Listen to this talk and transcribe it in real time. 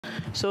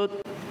So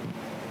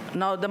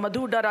now the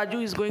Madhu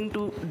Uddaraju is going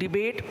to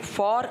debate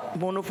for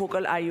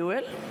monofocal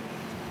IOL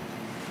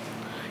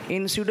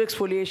in pseudo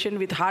exfoliation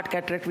with hard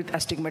cataract with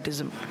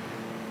astigmatism.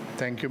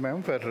 Thank you,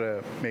 ma'am,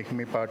 for making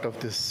me part of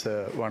this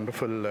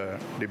wonderful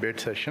debate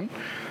session.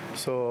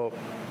 So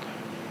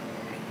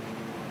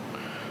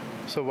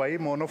why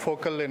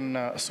monofocal in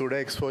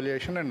pseudo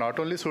exfoliation, and not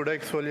only pseudo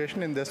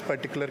exfoliation, in this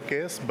particular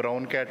case,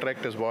 brown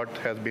cataract is what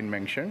has been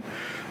mentioned.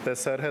 The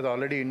sir has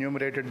already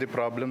enumerated the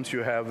problems you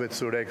have with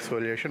pseudo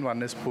exfoliation.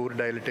 One is poor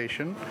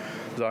dilatation,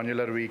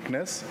 zonular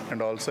weakness,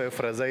 and also a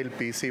fragile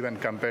PC when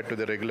compared to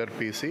the regular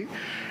PC.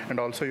 And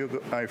also,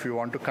 if you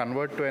want to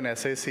convert to an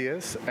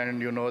SICS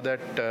and you know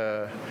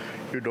that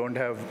you don't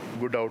have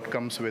good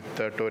outcomes with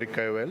toric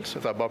IOLs, so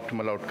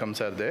suboptimal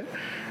outcomes are there.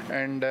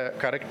 And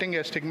correcting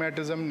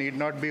astigmatism need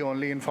not be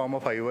only in form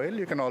of IOL.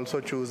 You can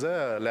also choose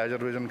a laser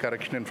vision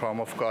correction in form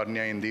of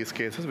cornea in these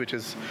cases, which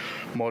is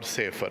more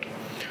safer.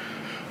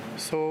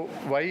 So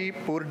why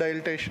poor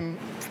dilatation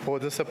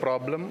poses a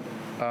problem?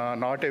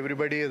 Not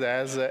everybody is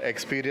as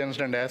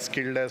experienced and as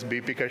skilled as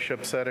BP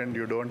Kashyap sir, and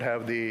you don't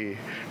have the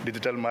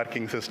digital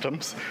marking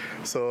systems.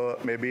 So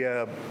maybe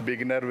a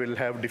beginner will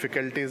have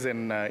difficulties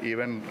in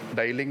even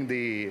dialing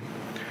the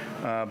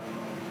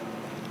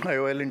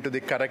IOL into the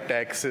correct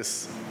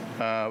axis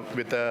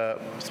with a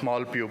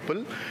small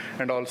pupil,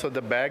 and also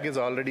the bag is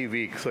already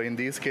weak. So in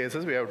these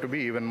cases, we have to be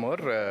even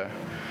more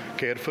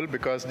careful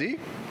because the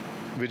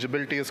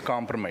visibility is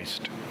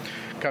compromised.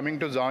 Coming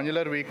to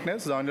zonular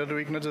weakness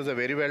is a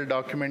very well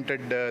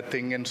documented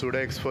thing in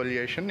pseudo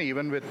exfoliation.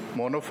 Even with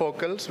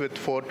monofocals with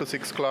 4 to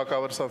 6 clock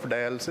hours of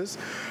dialysis,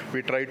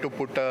 we try to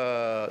put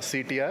a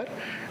CTR,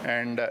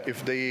 and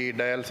if the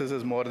dialysis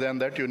is more than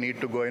that, you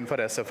need to go in for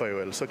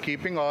SFIOL. So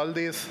keeping all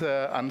these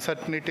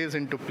uncertainties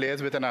into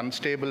place with an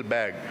unstable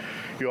bag,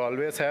 you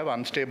always have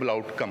unstable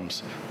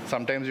outcomes.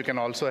 Sometimes you can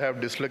also have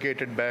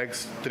dislocated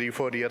bags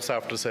 3-4 years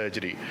after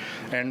surgery.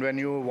 And when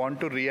you want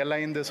to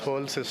realign this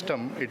whole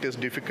system, it is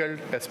difficult,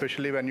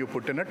 especially when you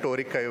put in a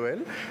toric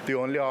IOL. The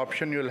only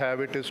option you'll have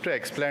it is to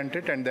explant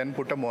it and then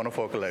put a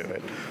monofocal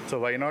IOL. So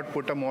why not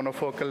put a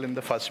monofocal in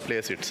the first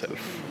place itself?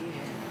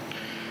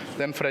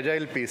 Then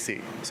fragile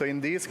PC. So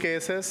in these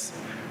cases,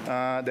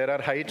 there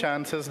are high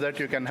chances that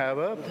you can have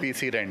a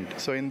PC rent.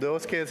 So in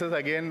those cases,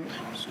 again,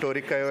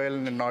 toric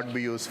IOL will not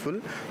be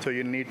useful. So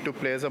you need to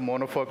place a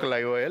monofocal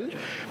IOL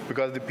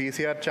because the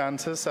PCR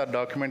chances are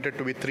documented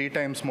to be 3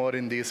 times more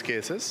in these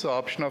cases. So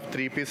option of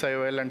 3-piece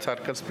IOL and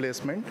circus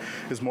placement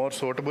is more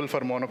suitable for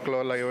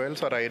monoclonal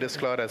IOLs or iris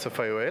claw SF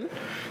IOL.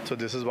 So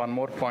this is one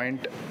more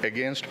point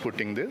against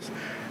putting this.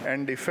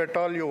 And if at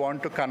all you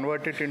want to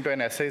convert it into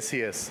an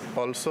SICS,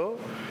 also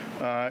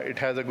it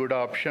has a good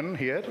option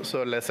here.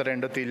 So lesser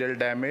endothelial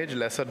damage,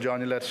 lesser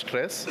zonular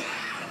stress,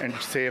 and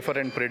safer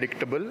and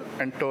predictable.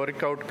 And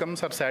toric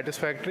outcomes are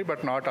satisfactory,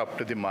 but not up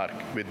to the mark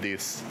with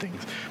these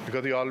things,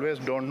 because you always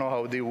don't know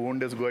how the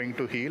wound is going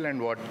to heal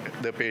and what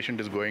the patient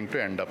is going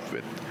to end up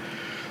with.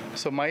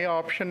 So my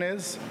option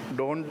is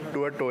don't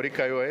do a toric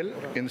IOL.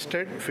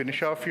 Instead,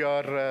 finish off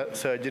your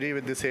surgery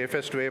with the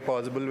safest way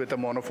possible with a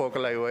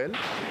monofocal IOL,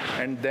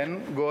 and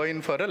then go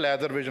in for a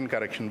laser vision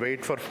correction.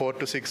 Wait for 4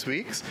 to 6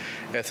 weeks,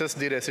 assess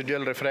the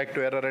residual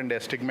refractive error and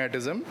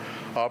astigmatism,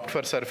 opt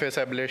for surface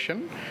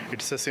ablation.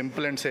 It's a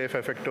simple and safe,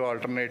 effective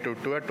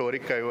alternative to a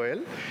toric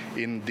IOL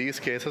in these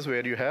cases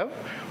where you have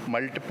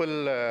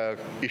multiple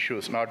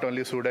issues, not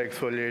only pseudo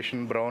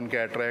exfoliation, brown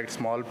cataract,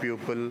 small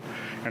pupil,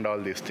 and all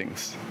these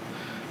things.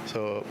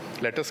 So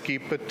let us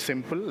keep it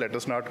simple. Let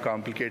us not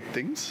complicate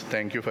things.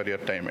 Thank you for your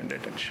time and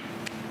attention.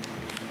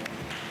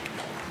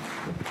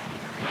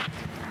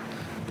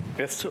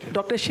 Yes, so,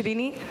 Dr.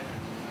 Shrini.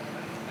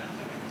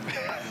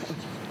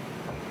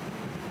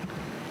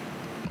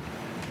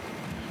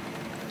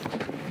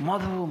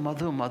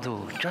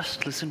 Madhu,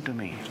 just listen to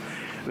me.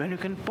 When you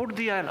can put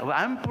the IOL,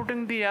 I'm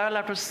putting the IOL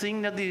after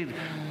seeing that the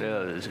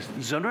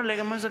zonal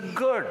ligaments are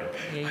good.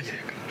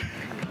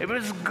 If it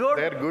is good,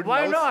 good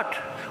why now. not?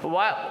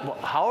 Why?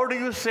 How do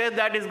you say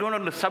that is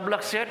going to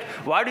subluxate?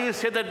 Why do you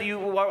say that the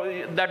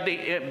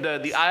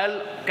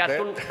IOL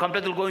capsule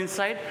complex will go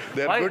inside?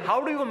 Why?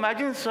 How do you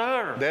imagine,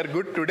 sir? They're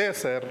good today,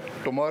 sir.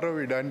 Tomorrow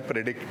we don't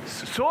predict.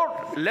 So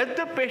let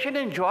the patient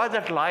enjoy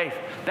that life,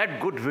 that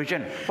good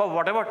vision, for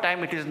whatever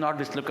time it is not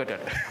dislocated.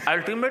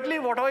 Ultimately,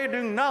 whatever you're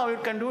doing now, you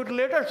can do it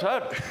later,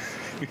 sir.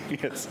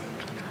 Yes.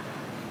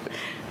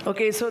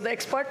 Okay, so the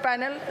expert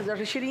panel,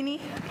 Dr. Shrini.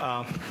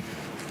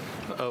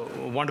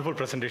 Wonderful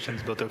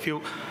presentations, both of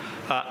you.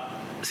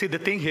 See, the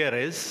thing here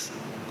is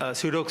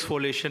pseudo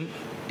exfoliation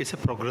is a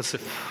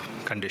progressive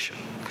condition.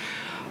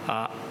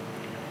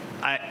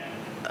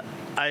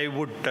 I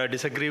would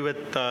disagree with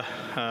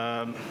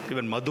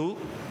even Madhu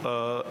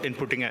in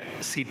putting a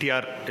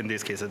CTR in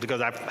these cases,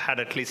 because I've had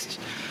at least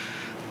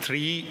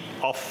 3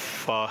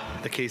 of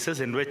the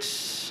cases in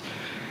which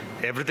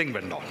everything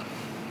went down.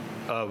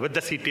 With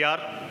the CTR,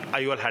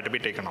 IOL had to be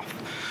taken off.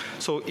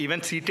 So even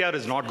CTR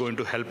is not going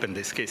to help in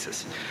these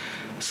cases.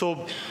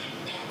 So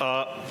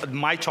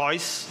my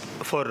choice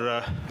for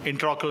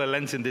intraocular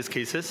lens in these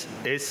cases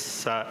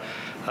is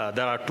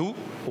there are two.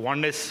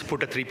 One is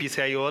put a 3-piece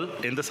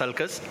IOL in the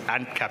sulcus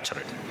and capture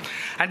it.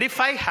 And if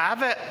I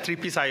have a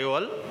 3-piece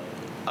IOL,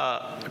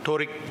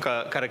 toric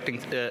correcting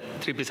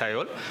 3-piece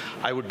IOL,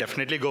 I would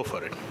definitely go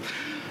for it.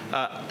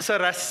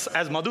 Sir,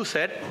 as Madhu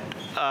said,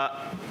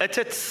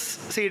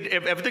 see,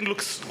 everything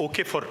looks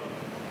okay for.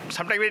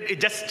 Sometimes it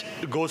just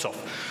goes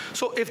off.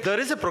 So if there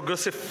is a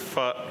progressive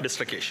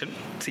dislocation,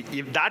 see,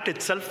 if that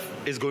itself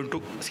is going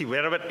to, see,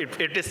 wherever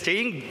it is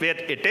staying where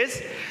it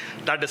is,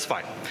 that is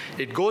fine.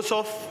 It goes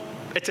off,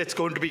 it's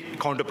going to be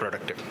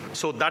counterproductive.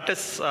 So that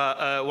is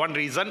one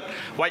reason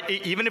why,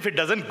 even if it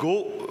doesn't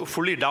go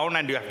fully down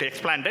and you have to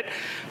explant it,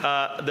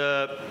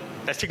 the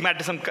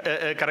astigmatism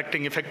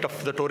correcting effect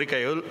of the toric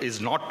IOL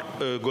is not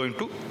going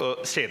to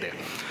stay there.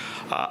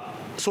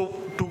 So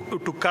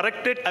to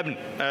correct it, I mean,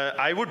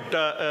 I would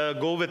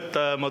go with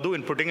Madhu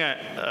in putting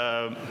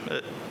a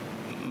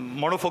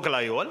monofocal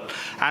IOL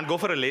and go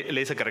for a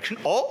laser correction.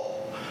 Or,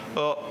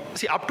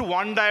 see, up to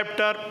 1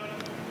 diopter,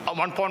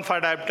 1.5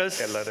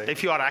 diopters,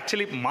 if you are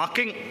actually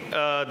marking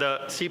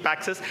the steep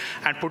axis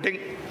and putting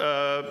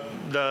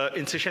the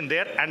incision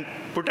there and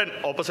put an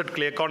opposite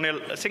clear corneal,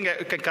 I think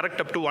you can correct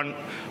up to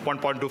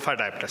 1.25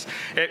 diopters.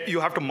 You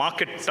have to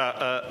mark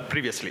it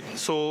previously.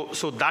 So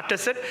that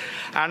is it.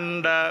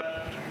 And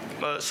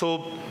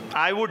so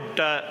I would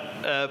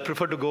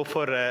prefer to go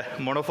for a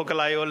monofocal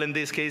IOL in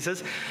these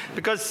cases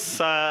because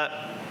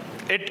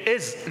it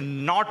is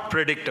not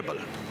predictable.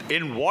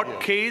 In what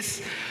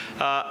case,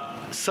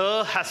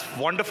 Sir has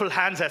wonderful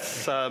hands,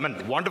 has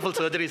wonderful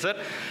surgery, sir.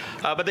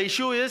 But the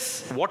issue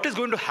is, what is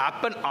going to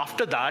happen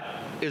after that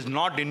is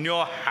not in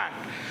your hand.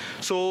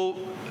 So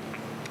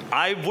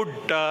I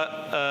would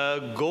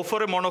go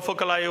for a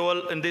monofocal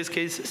IOL in these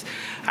cases.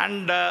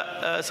 And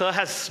Sir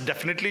has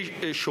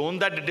definitely shown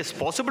that it is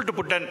possible to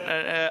put an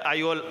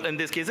IOL in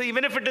this case.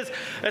 Even if it is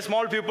a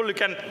small pupil, you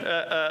can,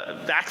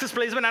 the axis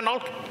placement and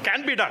all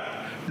can be done.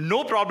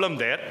 No problem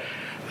there.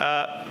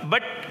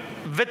 But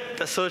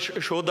with Sir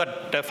show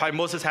that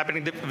phimosis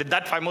happening, with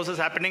that phimosis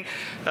happening,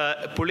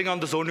 pulling on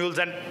the zonules,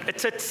 and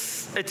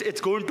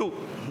it's going to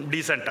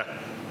decenter.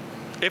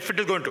 If it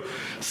is going to.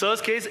 Sir's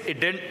case, it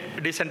didn't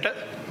decenter,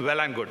 well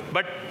and good.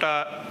 But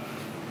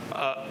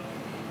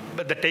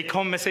the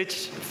take-home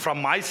message from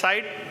my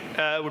side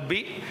would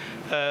be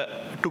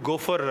to go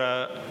for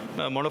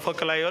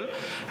monofocal IOL,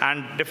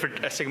 and if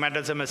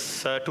astigmatism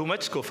is too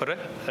much, go for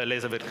a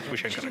laser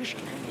vision correction.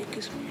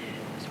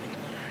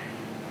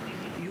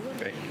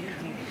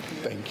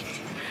 Thank you.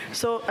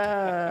 So,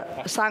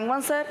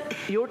 Sangwan sir,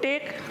 your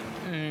take?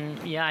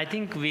 Yeah, I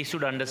think we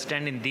should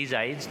understand in these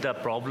eyes, the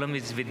problem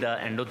is with the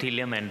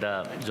endothelium and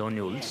the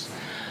zonules.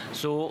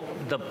 So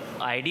the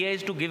idea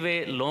is to give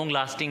a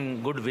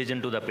long-lasting good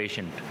vision to the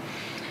patient.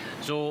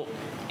 So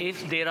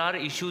if there are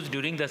issues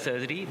during the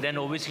surgery, then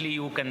obviously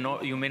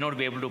you may not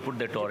be able to put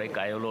the toric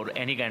IOL or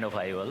any kind of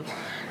IOL.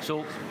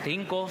 So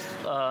think of,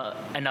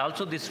 and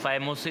also this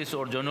phimosis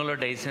or zonular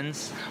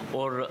dehiscence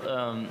or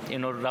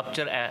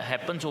rupture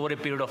happens over a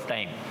period of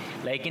time,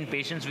 like in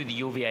patients with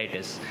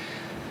uveitis.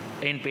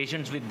 In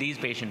patients with these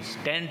patients,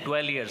 10,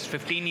 12 years,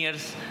 15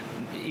 years,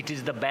 it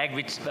is the bag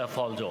which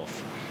falls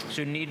off.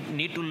 So you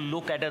need to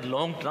look at a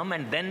long term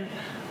and then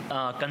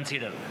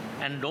consider.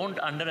 And don't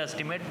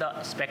underestimate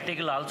the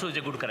spectacle also is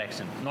a good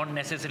correction. Not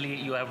necessarily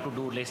you have to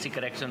do LASIK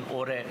correction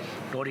or a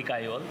toric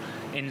IOL.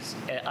 In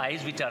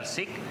eyes which are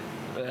sick,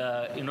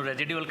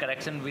 residual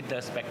correction with the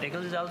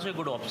spectacles is also a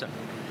good option.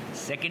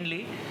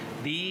 Secondly,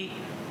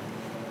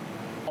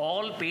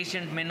 all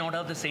patients may not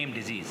have the same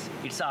disease.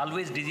 It's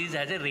always disease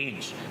has a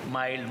range,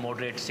 mild,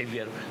 moderate,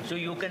 severe. So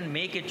you can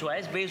make a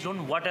choice based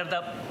on what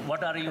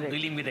are you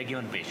dealing with a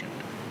given patient.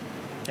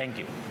 Thank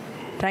you.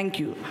 Thank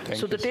you.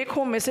 So the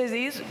take-home message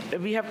is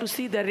we have to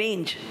see the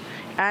range,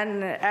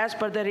 and as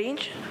per the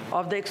range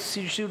of the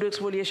pseudo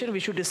exfoliation, we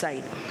should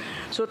decide.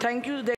 So thank you.